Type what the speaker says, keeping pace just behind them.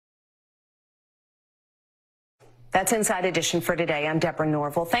That's Inside Edition for today. I'm Deborah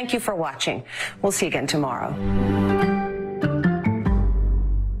Norville. Thank you for watching. We'll see you again tomorrow.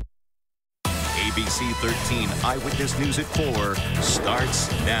 ABC13 Eyewitness News at 4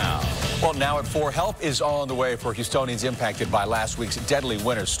 starts now. Well, now at 4, help is on the way for Houstonians impacted by last week's deadly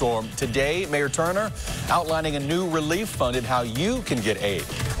winter storm. Today, Mayor Turner outlining a new relief fund and how you can get aid.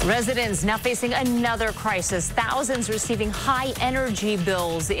 Residents now facing another crisis. Thousands receiving high energy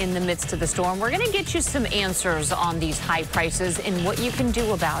bills in the midst of the storm. We're going to get you some answers on these high prices and what you can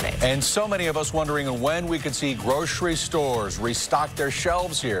do about it. And so many of us wondering when we could see grocery stores restock their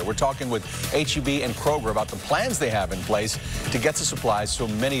shelves here. We're talking with HEB and Kroger about the plans they have in place to get the supplies so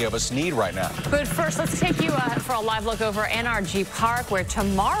many of us need right now. But first, let's take you for a live look over NRG Park, where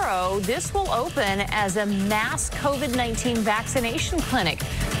tomorrow this will open as a mass COVID-19 vaccination clinic.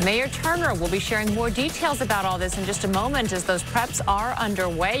 Mayor Turner will be sharing more details about all this in just a moment as those preps are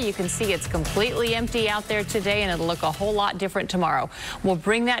underway. You can see it's completely empty out there today, and it'll look a whole lot different tomorrow. We'll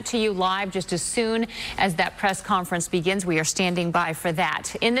bring that to you live just as soon as that press conference begins. We are standing by for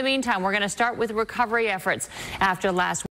that. In the meantime, we're going to start with recovery efforts after last week.